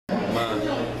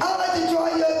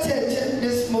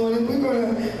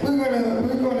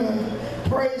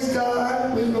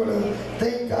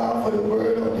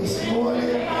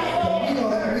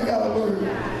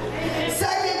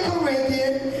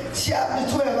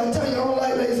I tell you, I don't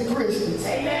like lazy Christians.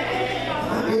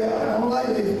 Yeah, I don't like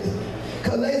lazy.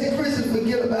 Because lazy Christians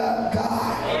forget about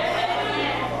God.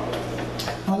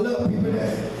 I love people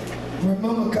that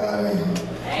remember God and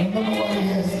remember what He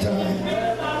has done.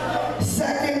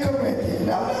 2 Corinthians.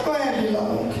 Now, I'm not going to have you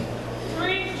long.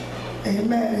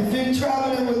 Amen. If you're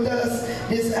traveling with us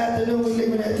this afternoon, we're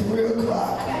leaving at 3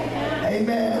 o'clock.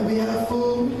 Amen. We have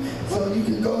food, so you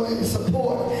can go and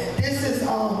support. This is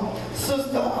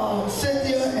Sister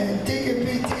Cynthia and Deacon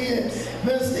PT and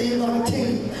Minister Elon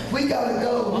team. We gotta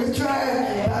go. We're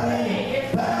trying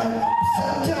by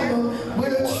September.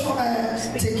 We're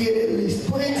trying to get at least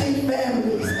 20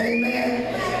 families,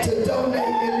 amen, to donate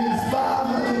at least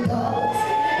 $500.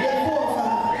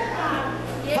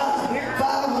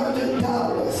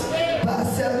 $500 by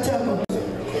September.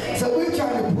 So we're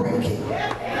trying to break it.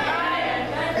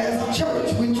 As a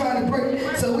church, we're trying to break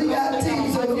it. So we got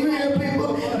teams. So if you hear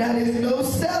people, now there's no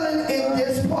selling in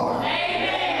this part.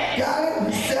 Got it?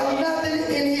 We sell nothing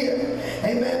in here.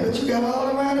 Amen. But you got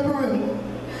all around the perimeter.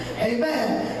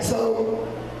 Amen. So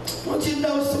I want you to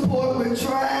know support. We're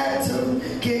trying to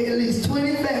get at least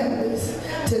 20 families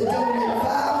to donate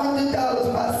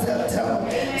 $500 by September.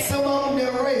 Some of them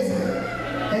they're raising.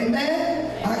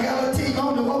 Amen. I got a team. I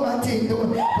don't know what my team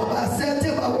doing, but by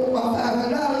September I want my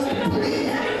 $500 to put in.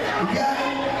 You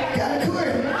got it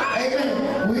clear.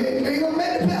 Amen. We ain't gonna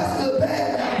make the pastor look bad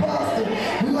now, pastor.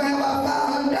 We gonna have our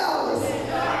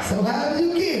 $500. So how do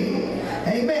you get it?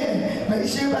 Amen. Make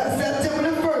sure by September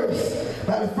the 1st,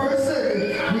 by the first Sunday,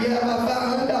 we have our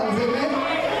 $500. Amen.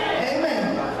 Amen.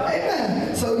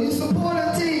 Amen. So you support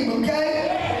a team, okay?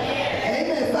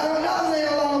 Amen. $500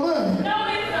 ain't a lot of money.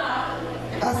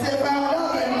 I said $500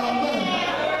 ain't a lot of money.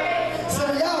 Some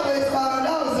of y'all waste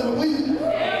 $500 in a week.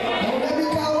 Don't let me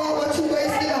call out what you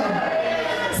wasted on.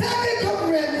 2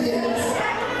 Corinthians.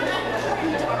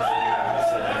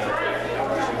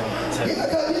 Yeah,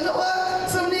 because you know what?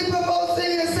 Some of these people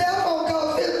sing a cell phone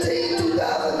cost $15,000, $2,000.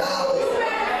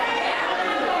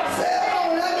 Cell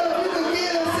phone, I know if you can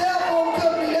get a cell phone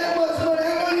company that much money, I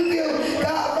know you give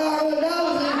God $500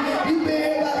 and you've been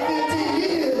here about 15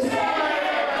 years.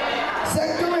 2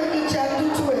 Corinthians chapter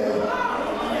 12.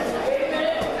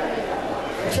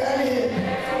 Try to hit me.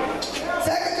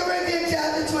 2 Corinthians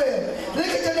chapter 12. Look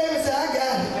at your neighbor and say, I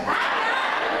got it.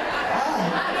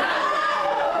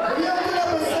 If you don't put up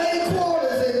the same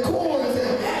quarters and corners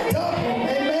and dump them,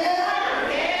 amen?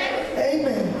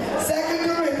 Amen. 2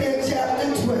 Corinthians chapter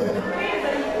 12.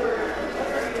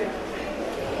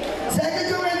 2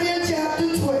 Corinthians chapter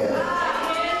 12.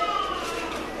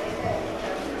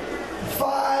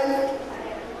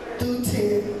 5 through 10.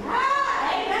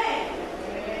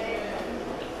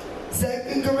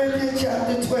 2 Corinthians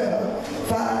chapter 12,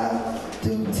 5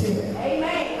 through 10.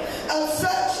 Of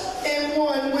such in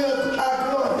one will I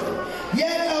glory,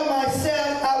 yet of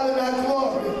myself I will not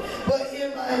glory, but in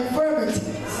my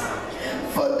infirmities.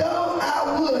 For though I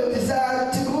would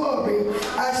desire to glory,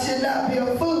 I should not be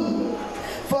a fool.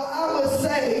 For I will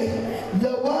say,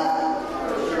 the what?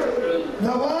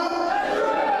 The what?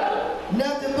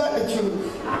 Nothing but the truth.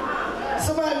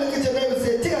 Somebody look at your neighbor and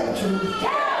say, tell the truth.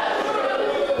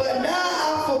 But now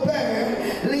I forbear,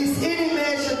 lest any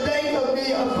man should think of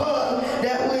me above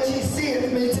that which he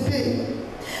seeth me to be,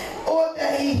 or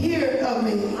that he heareth of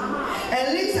me.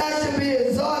 At least I should be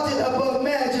exalted above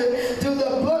measure through the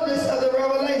abundance of the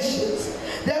revelations.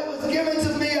 That was given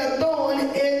to me a thorn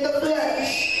in the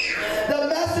flesh, the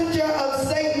messenger of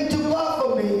Satan to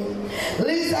buffet me,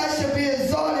 lest I should be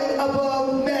exalted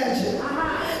above measure.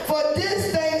 For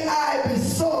this thing I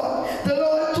besought the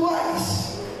Lord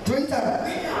twice, 3 times,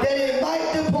 that it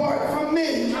might depart from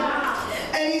me.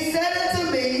 And he said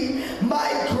unto me, my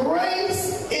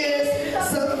grace is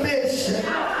sufficient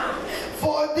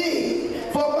for thee,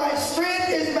 for my strength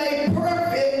is made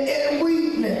perfect in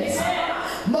weakness.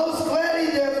 Most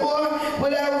gladly, therefore,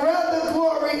 would I rather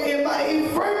glory in my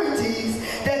infirmities,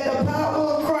 that the power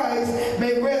of Christ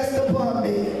may rest upon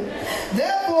me.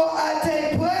 Therefore, I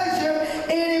take pleasure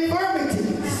in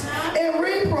infirmities, in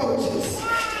reproaches,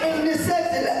 in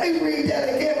necessity. Let me read that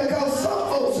again, because some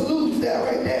folks lose that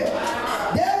right there.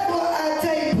 Therefore, I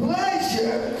take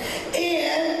pleasure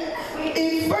in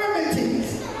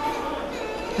infirmities.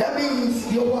 That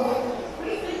means your what?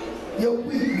 Your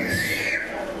weakness.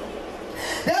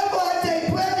 Therefore, I take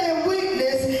pleasure in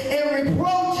weakness, in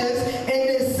reproaches, in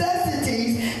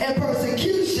necessities, in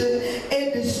persecution,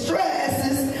 in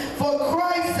distresses, for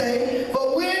Christ's sake.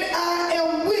 For when I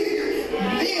am weak,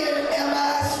 then am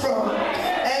I strong.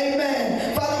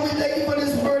 Amen. Father, we thank you for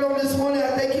this word on this morning.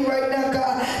 I thank you right now,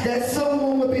 God, that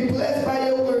someone will be blessed by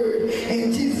your word.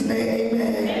 In Jesus' name,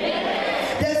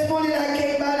 amen. This morning I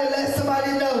came out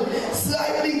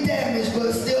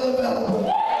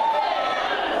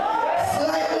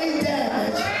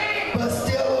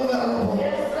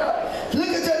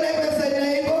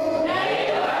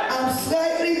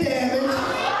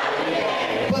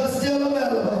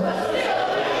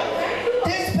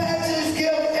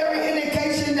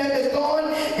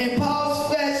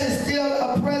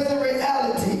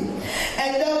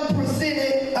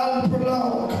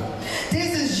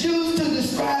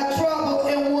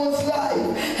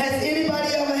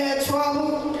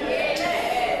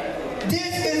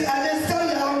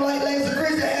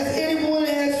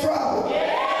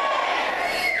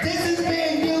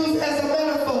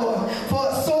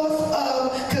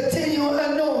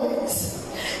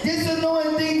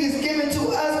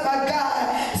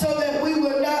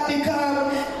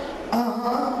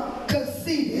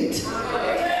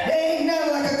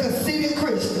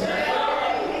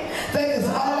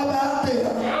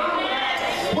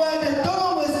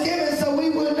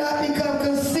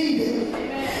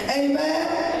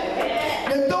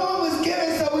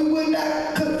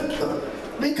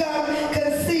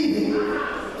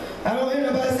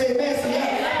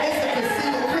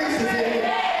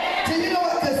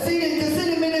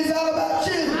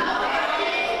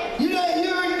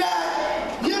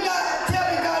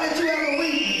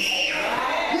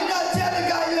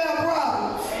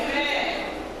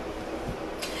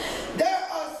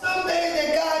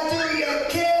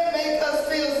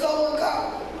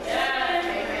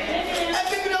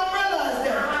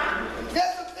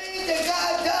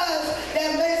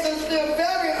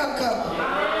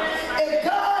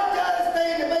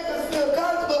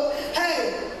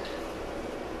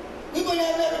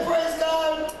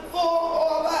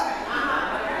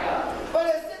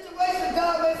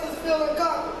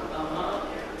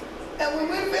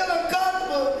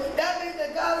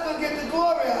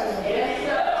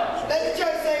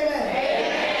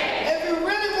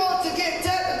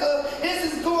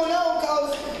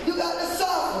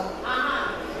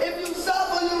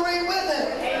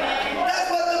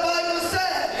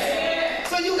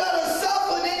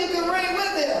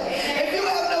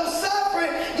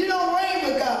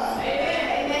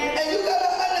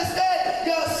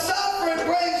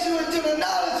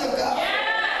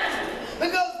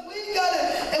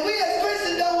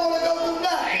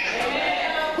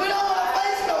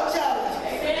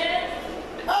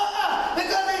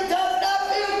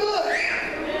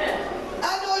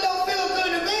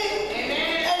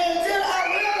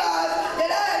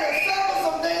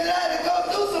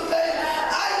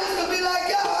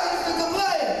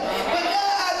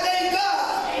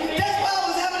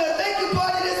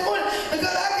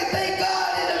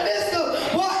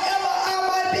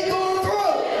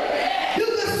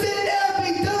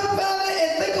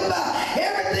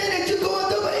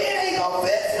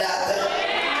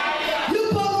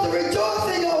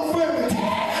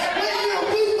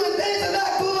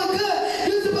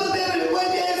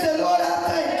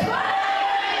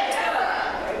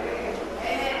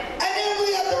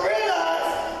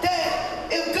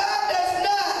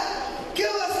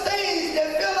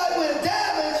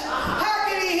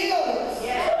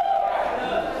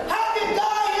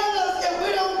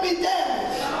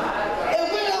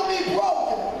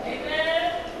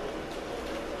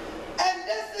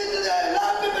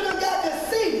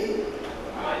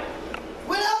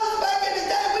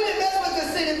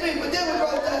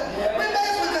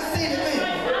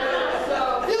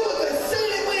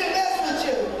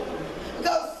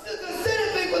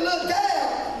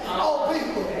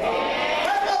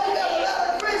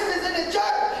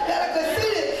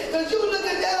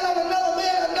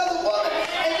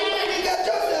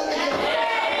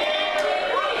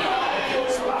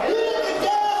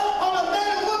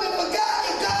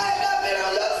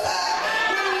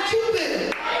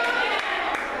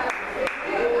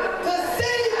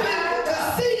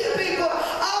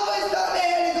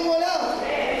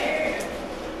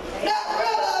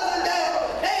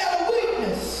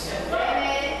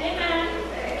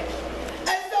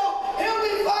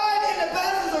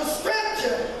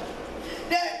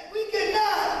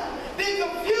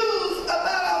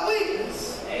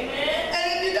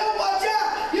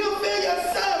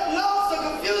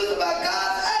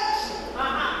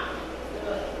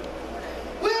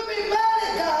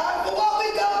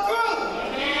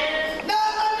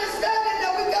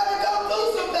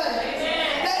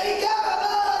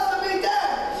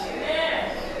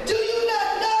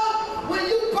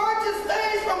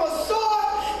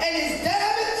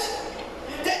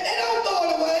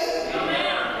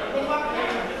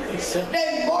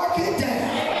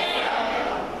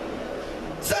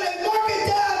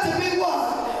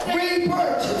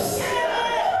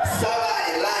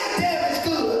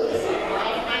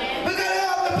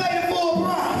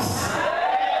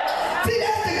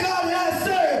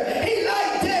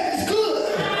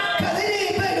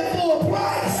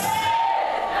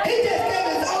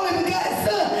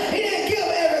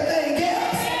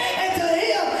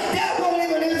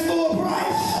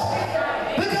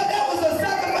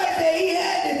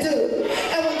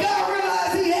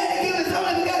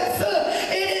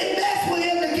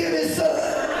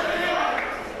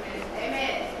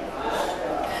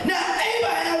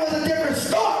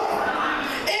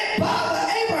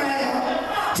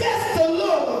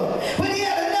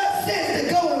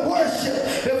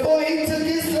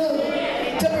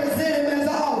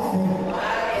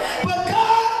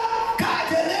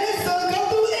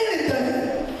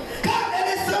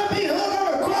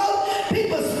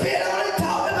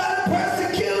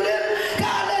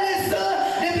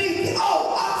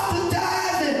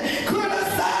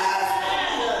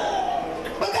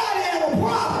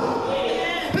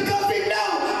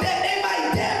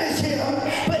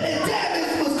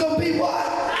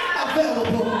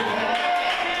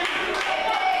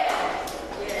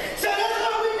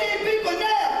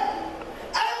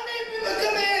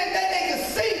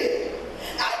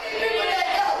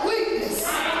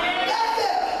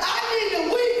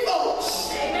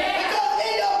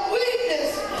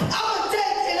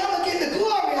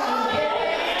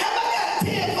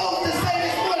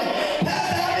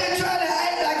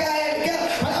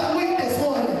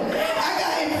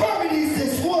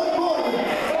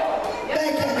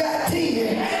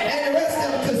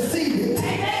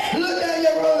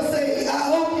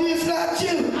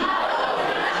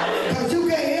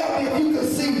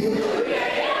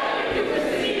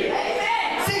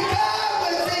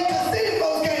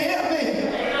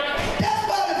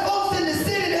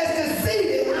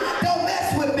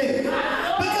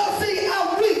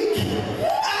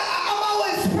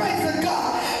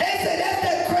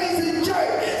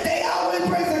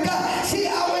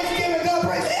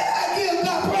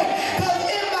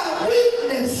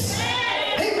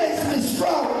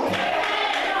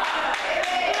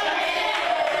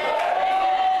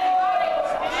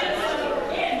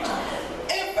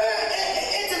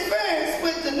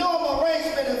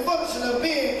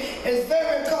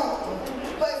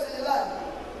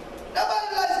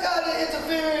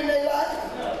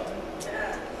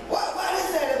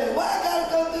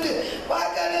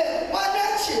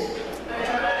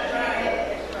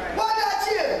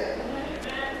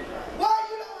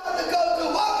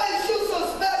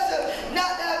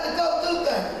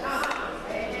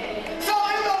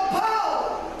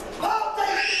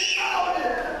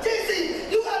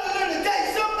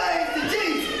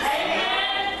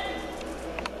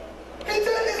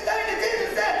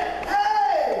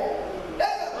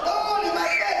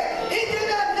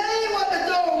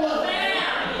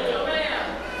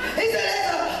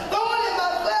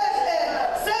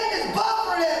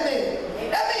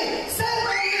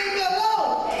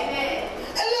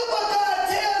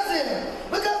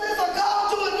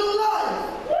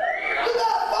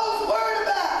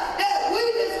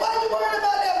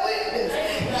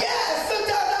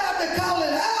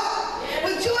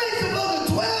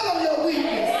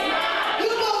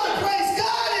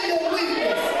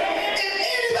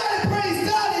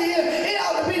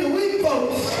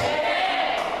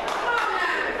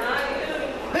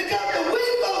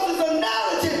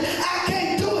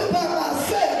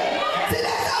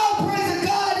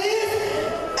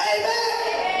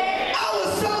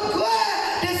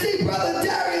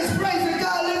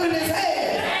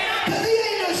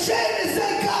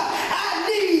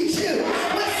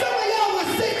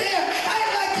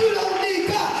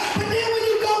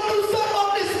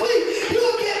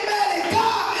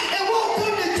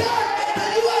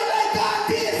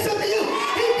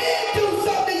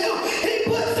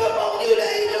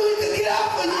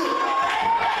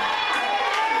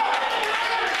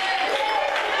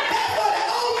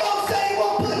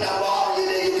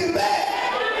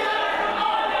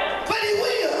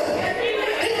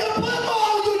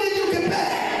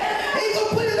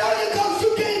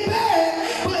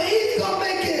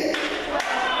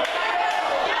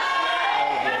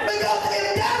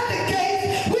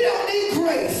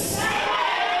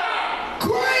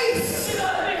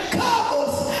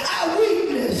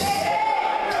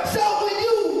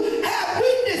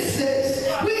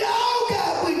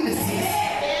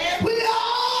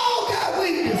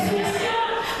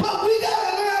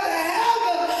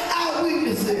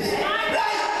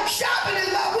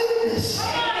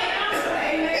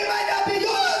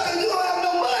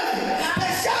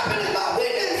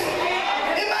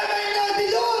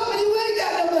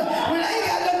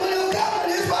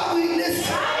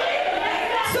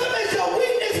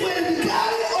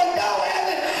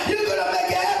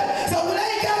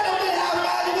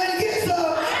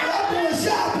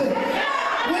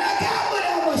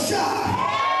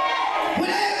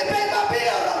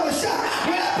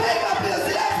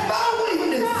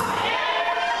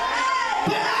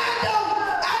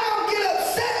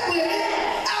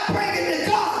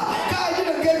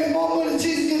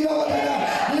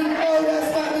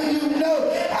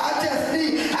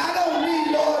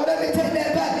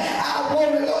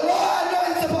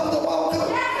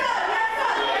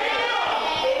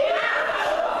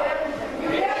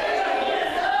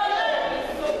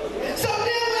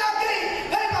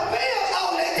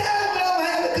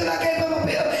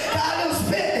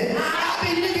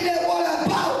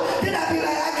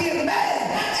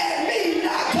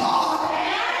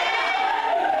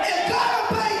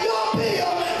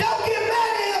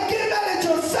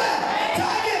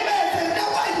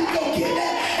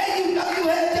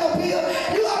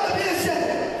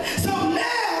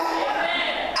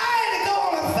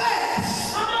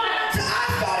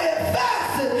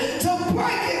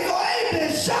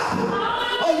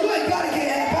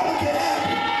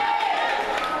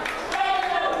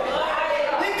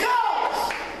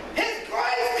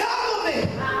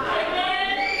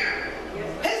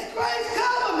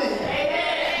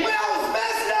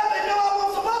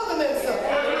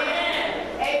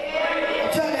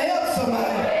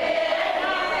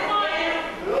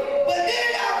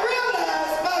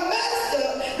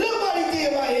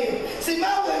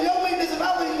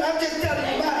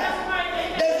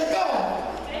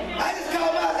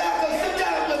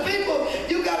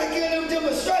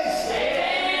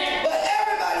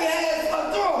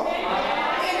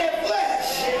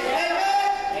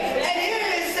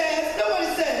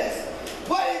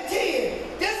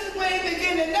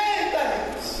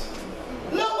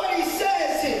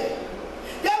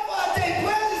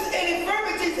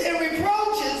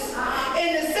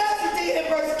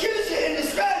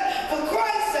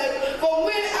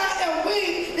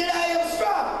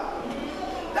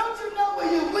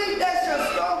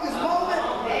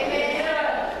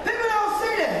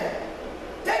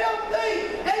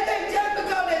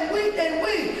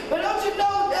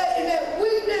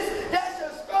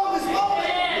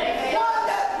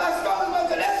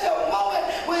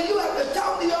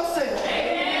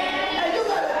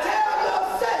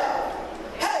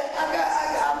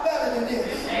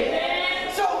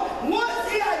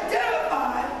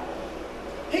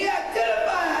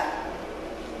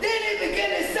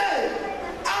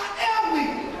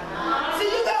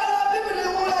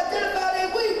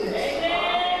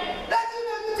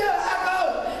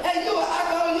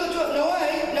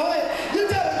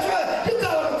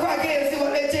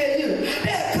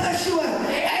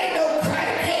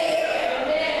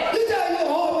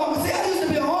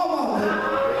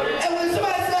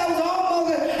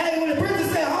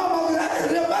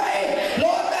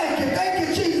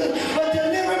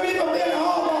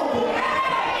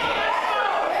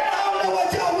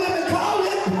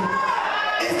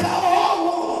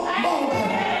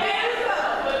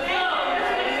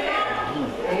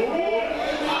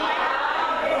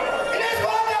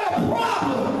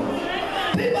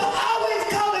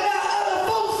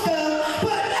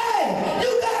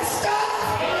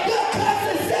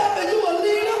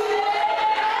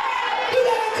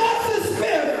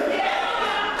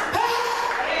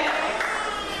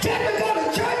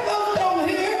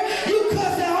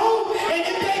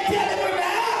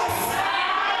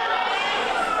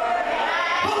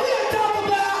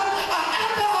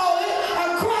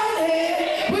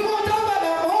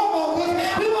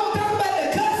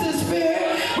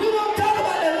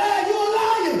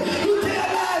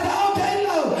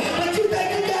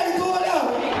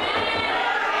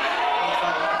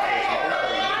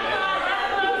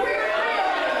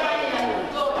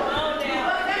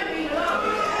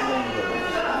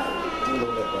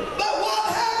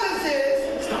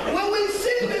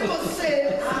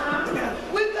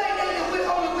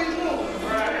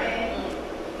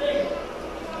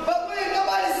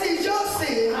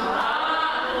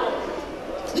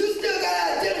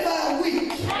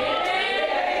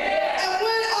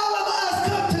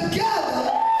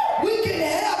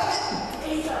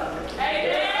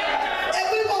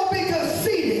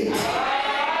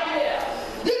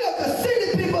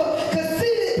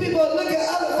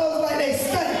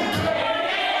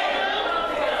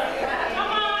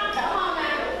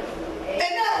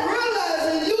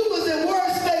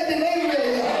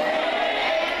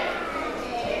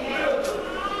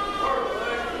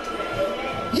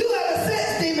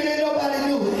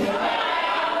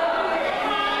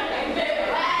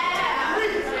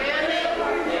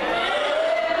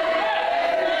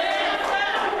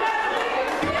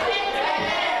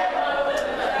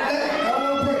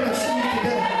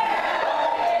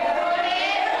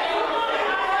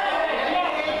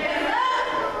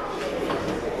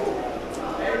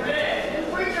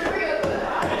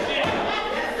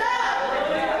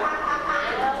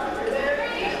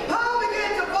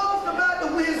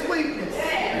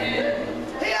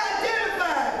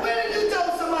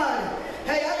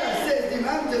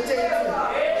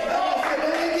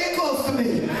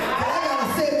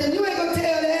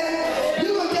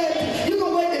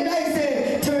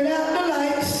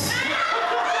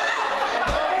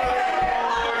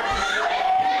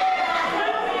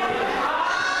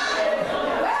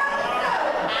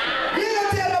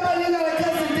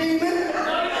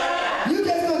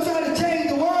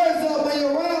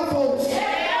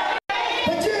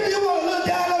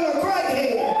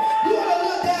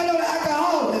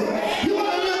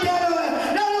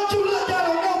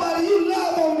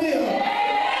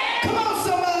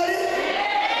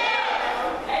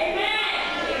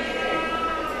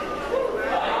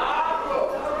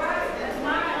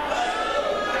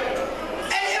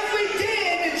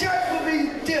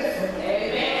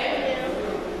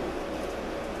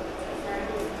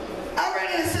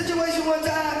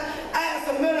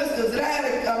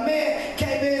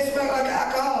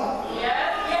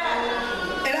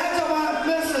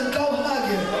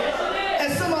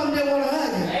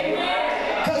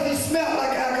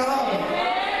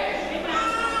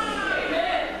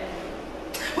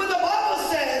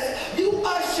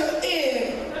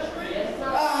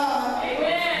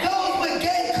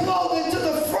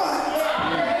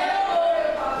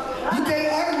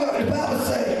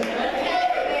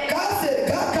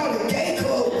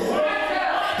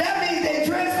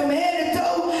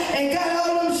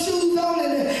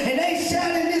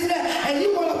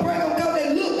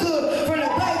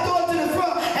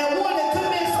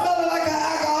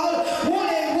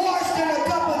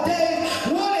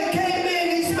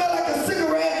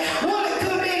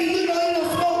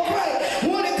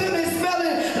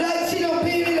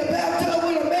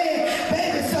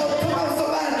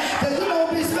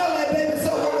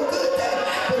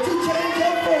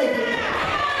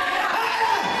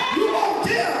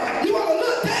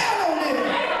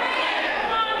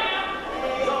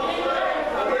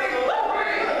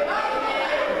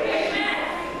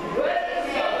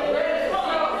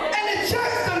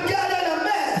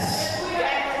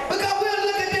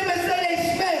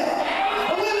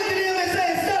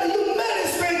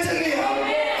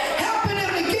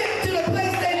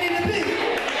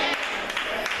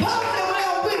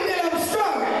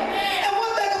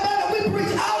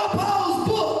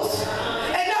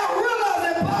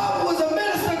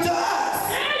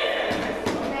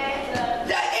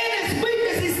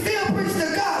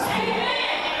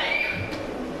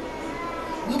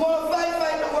You want to fight,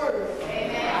 fight the word.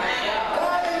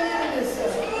 God ain't in this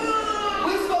stuff.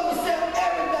 We're supposed to step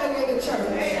everybody in the church.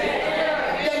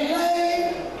 The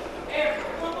lame,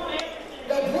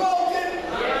 the broken.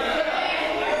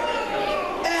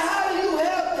 And how do you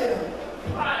help them?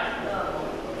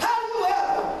 How do you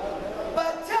help them? By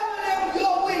telling them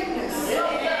your weakness.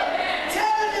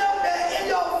 Telling them that in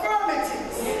your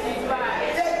infirmities,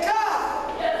 that God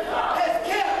has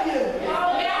kept you.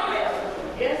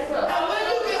 And when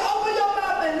you can open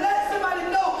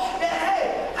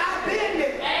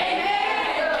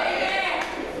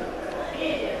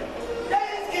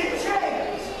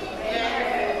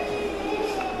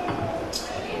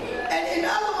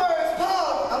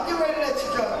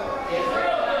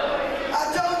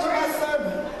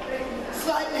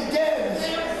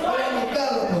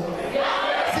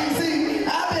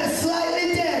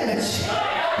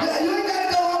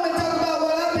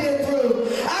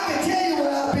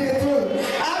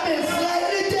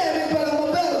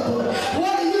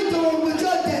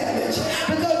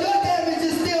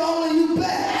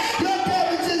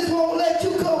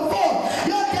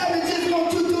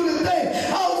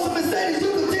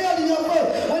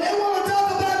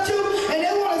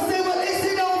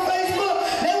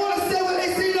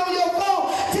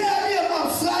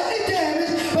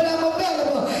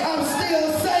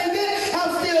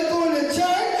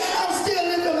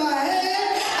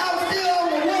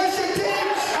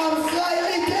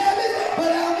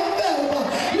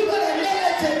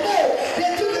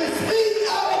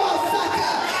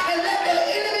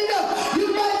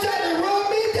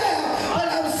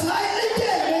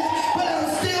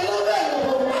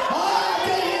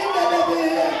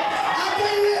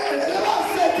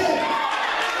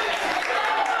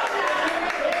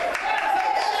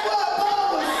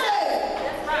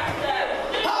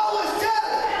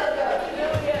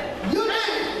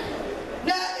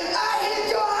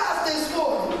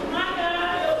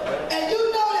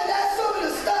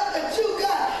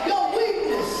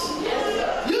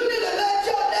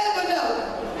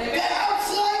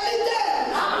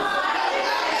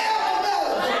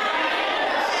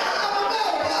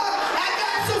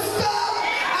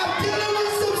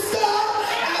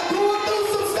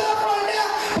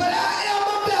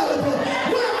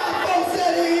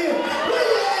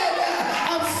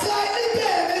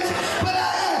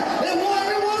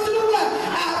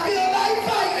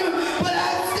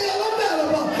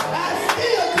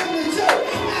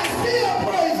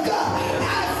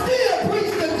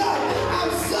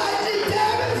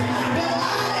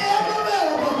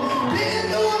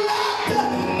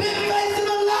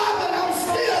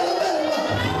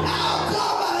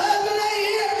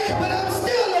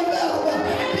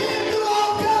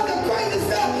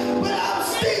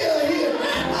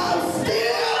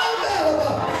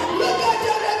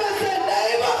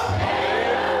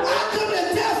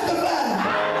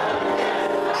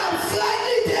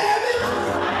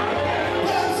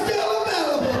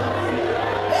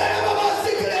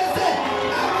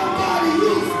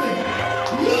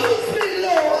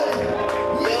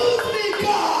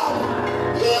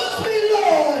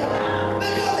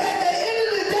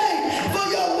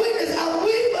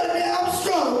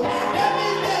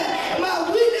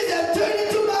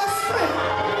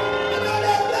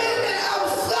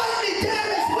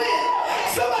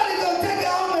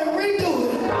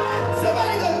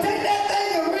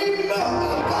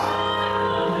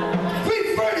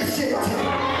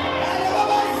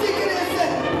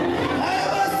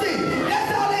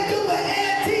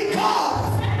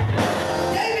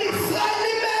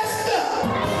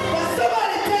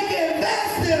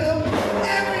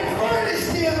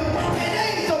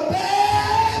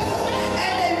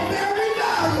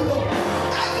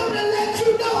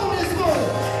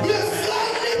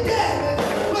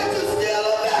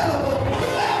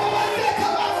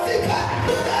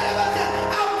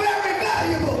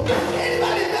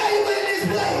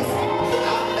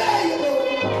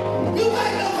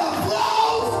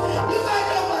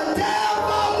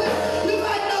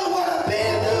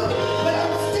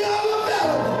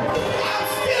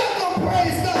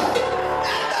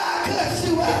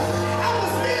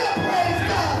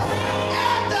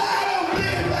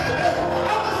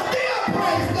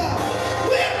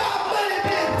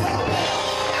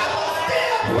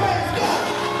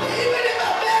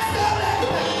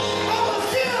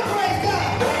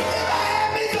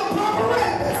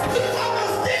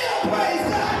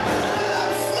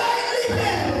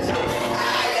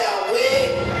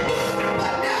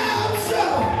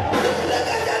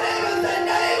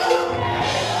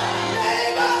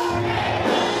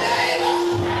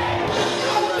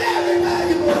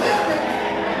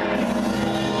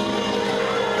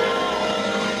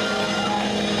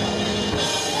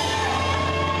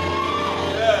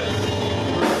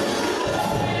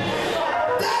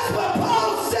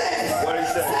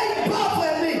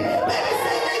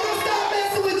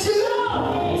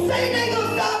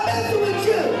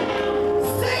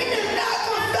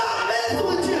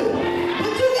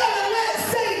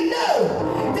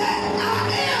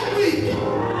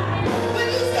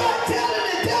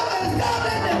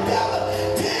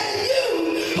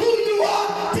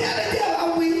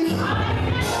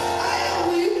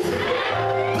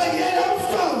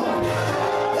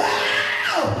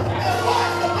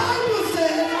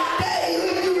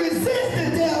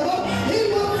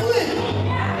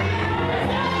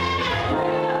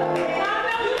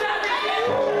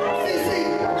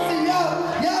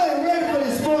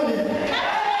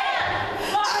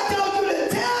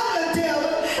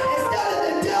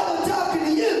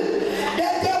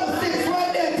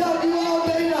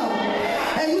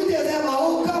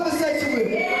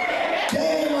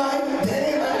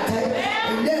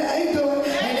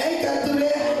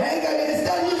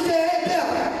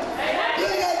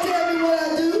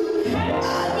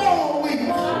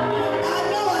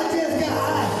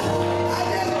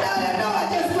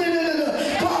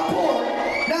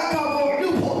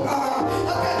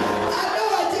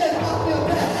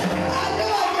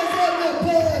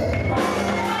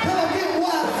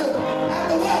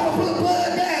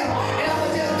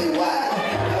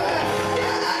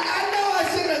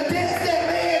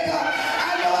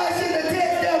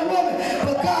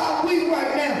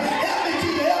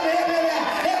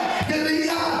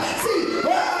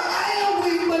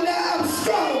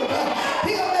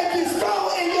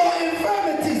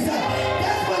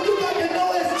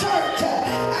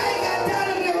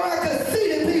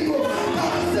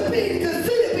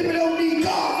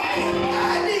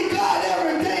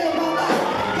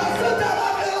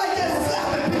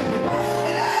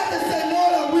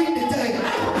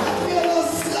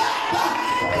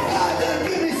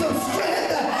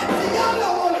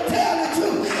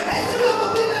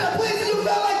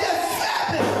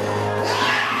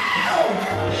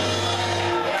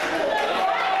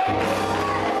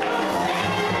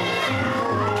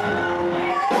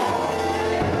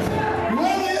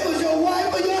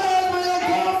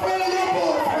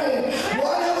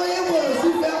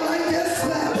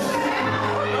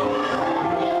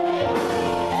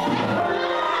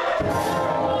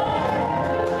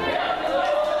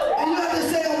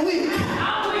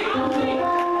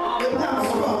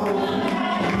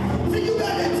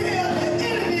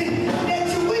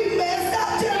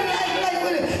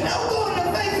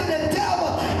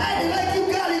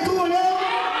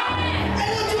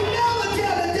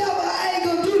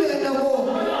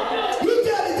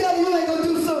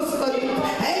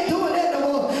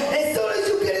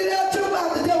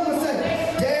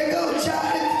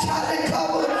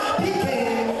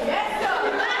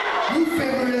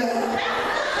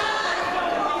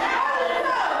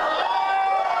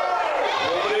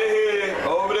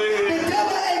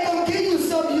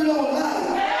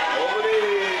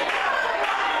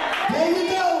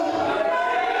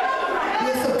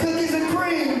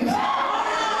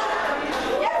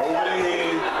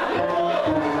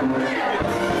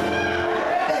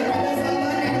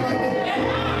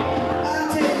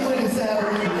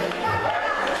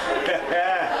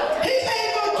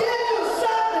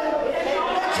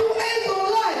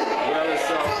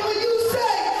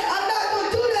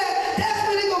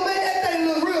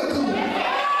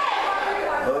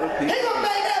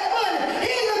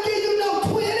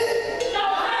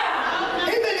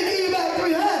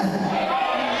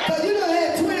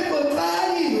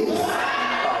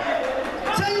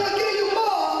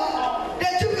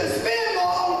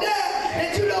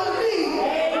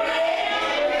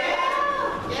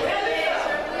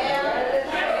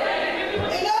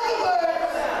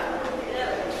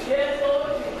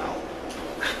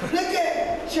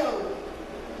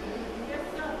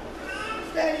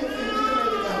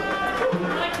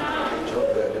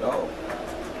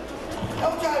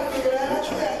I'm trying to figure it out. I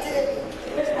try to tell you.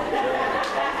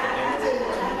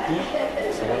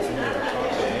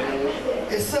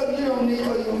 It's something you don't need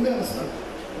for your minister.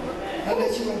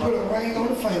 Unless you're going to put a ring on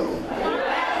the finger.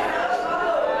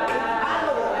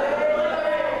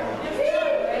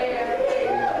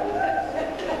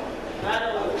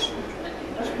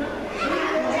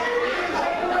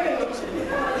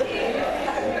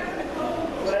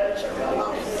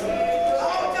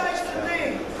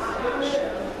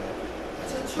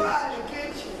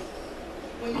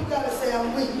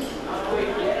 I'm weak.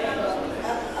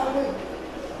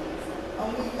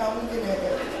 I'm weak in that.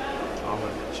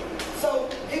 So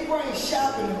he brings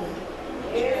shopping to me.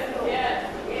 Yeah.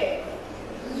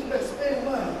 You better spend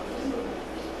money.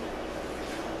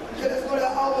 Because that's what I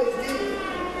always did.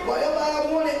 Whatever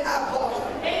I wanted, I bought.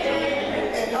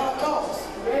 At all costs.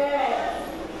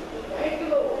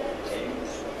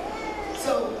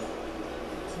 So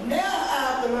now I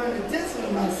have to learn to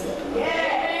discipline myself.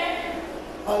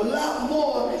 A lot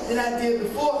more than I did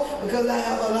before because I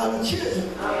have a lot of children.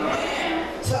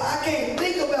 So I can't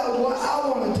think about what I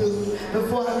want to do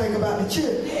before I think about the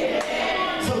children.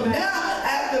 So now I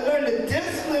have to learn to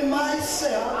discipline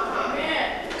myself.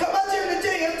 Come out here and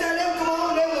tell them, come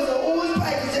on, there was an orange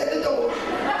package at the door.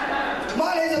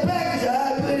 Money's a package, I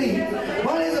put it in.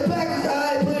 Money's a package,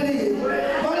 I put it in.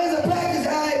 Money's a package,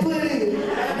 I put it in.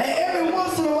 And every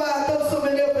once in a while I throw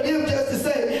something there for them just to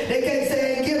say, they can't say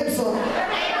I ain't give them something.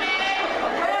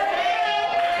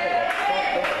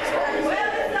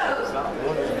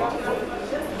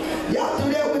 Y'all do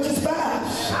that with your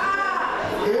spouse.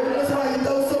 Every once in a while you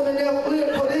throw something there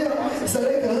for them so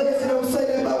they can hush and don't say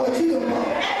that about what you done bought.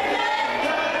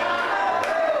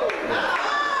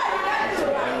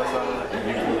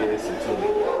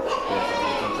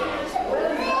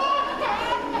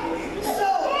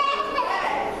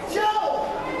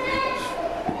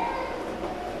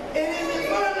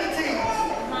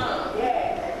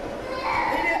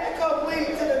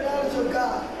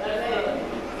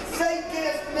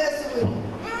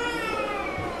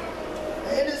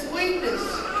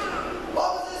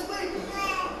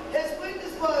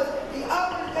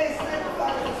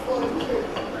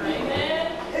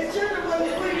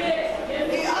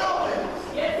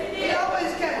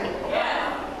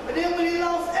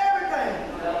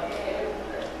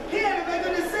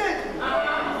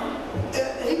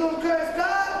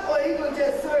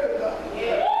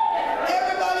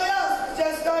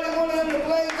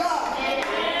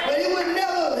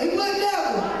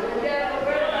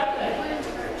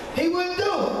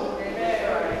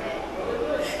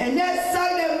 And that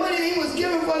sight, that money he was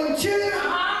giving for them children,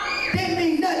 didn't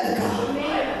mean nothing to God.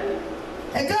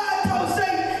 And God told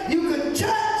Satan, you could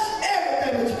touch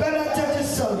everything, but you better not touch his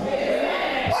soul.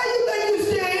 Why you think you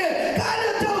still here? God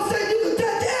done told Satan you could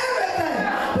touch everything,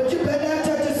 but you better not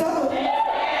touch his soul.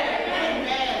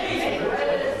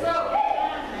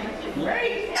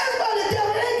 That's why the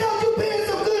devil ain't because you being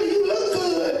so good and you look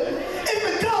good. It's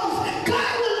because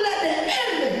God will let the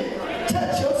enemy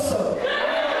touch your soul.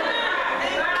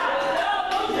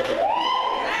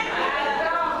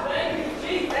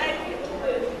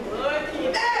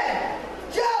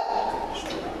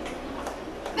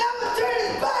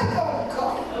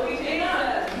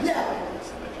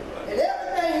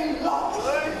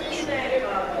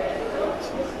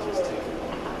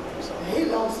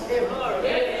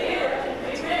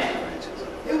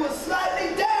 It was slightly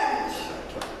damaged,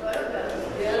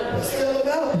 but still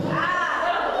available.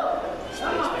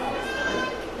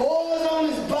 Boils on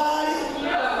his body,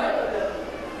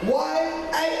 wife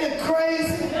acting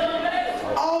crazy,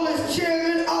 all his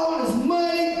children, all his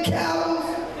money, cows,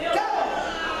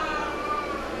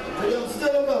 but I'm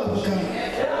still available,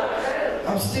 God.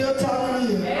 I'm still talking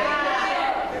to you.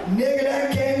 Nigga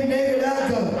that came, nigga that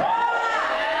go.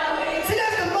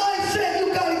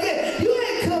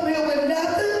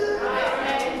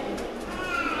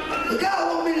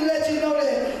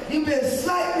 You've been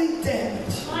slightly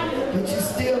damaged, but you're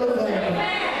still available.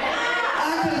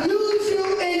 I can use you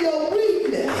in your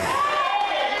weakness.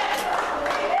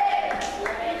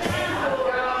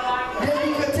 Then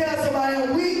you can tell somebody I'm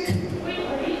weak,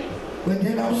 but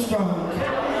then I'm strong.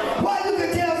 Why you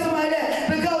can tell somebody that?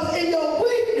 Because in your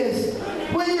weakness,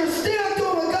 when you're still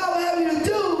doing what God will have you to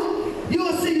do, you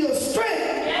will see your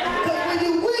strength. Because when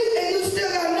you're weak and you still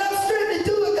got enough strength to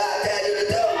do what God tells you to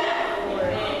do,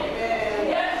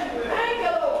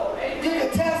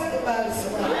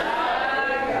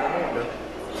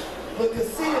 but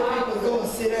conceited people go and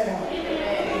sit down,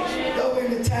 go in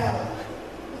the tower,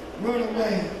 run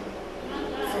away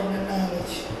from the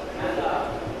knowledge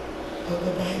of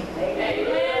the Bible.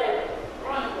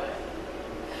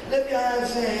 Lift your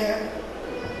hands in here.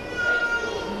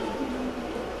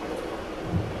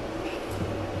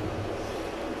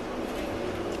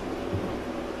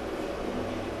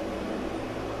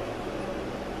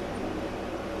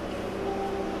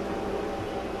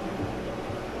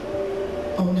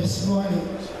 on this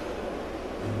morning.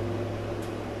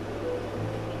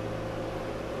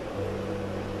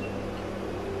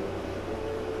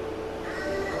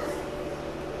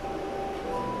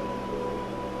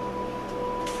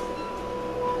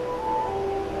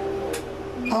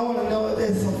 I want to know if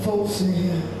there's some folks in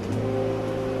here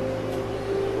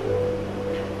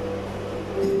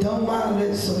that don't mind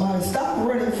letting somebody stop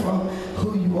running from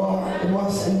who you are and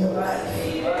what's in your life.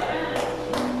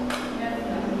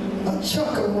 A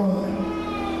chuck a run.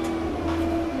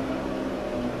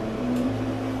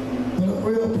 But a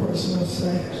real person will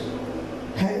say,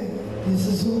 hey, this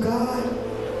is who God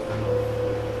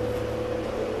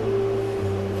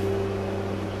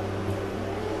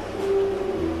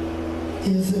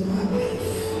is in my life.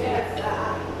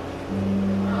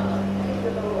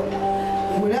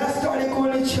 When I started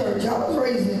going to church, I was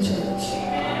raised in church.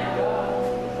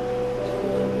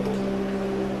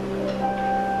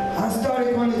 I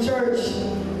started going to church.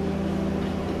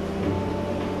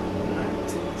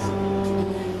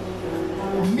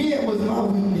 Men was my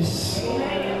weakness.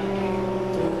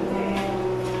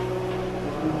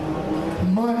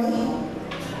 Money,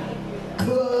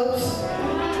 clubs,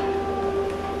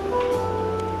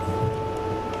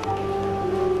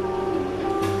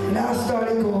 and I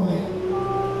started going.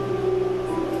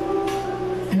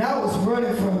 And I was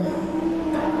running from it.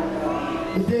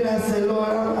 But then I said, Lord,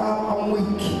 I'm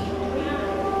weak.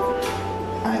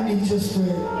 I need your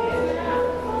strength.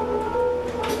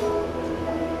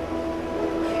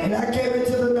 And I came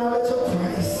into the knowledge of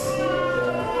Christ.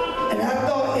 And I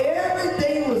thought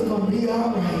everything was going to be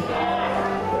all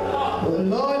right. But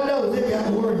Lord knows it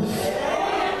got worse.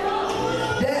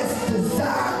 That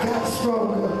desire got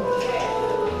stronger.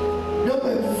 No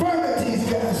infirmities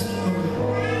got stronger.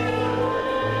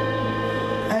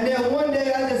 And then one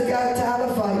day I just got tired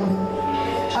of fighting.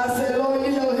 I said, Lord,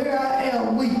 you know, here I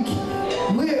am, weak,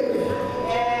 weary.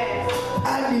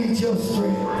 I need your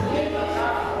strength.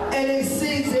 And it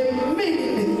seems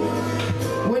immediately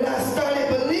when I started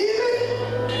believing,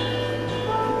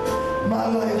 my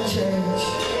life changed.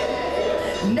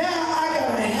 Now I got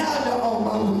a handle on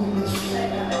my weakness.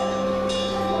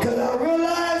 Because I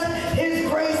realized His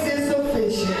grace is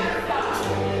sufficient.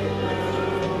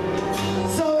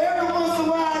 So every once in a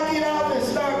while I get out and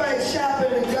start back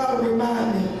shopping and God remind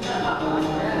me.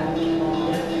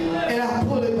 And I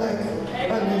pull it back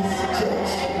under His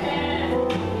chest.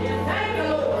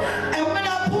 And when I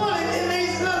pull it, it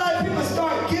makes it look like people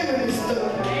start giving me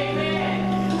stuff.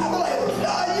 I'm like,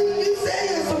 no, you say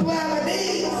you supply my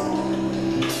needs.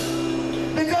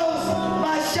 Because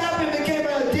my shopping became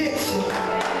an addiction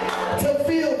to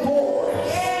feel bored.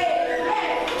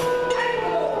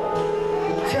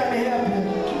 Trying to help you.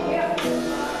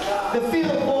 To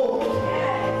feel bored.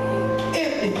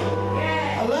 Empty.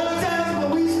 A lot of times when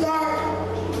we start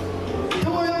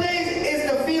doing things, it's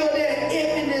to feel that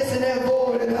emptiness and that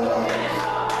void in our life.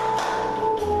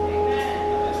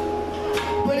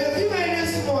 But if you ain't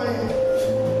this morning,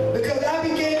 because I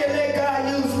began to let God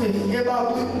use me in my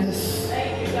weakness.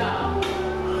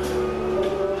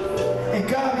 And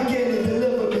God began to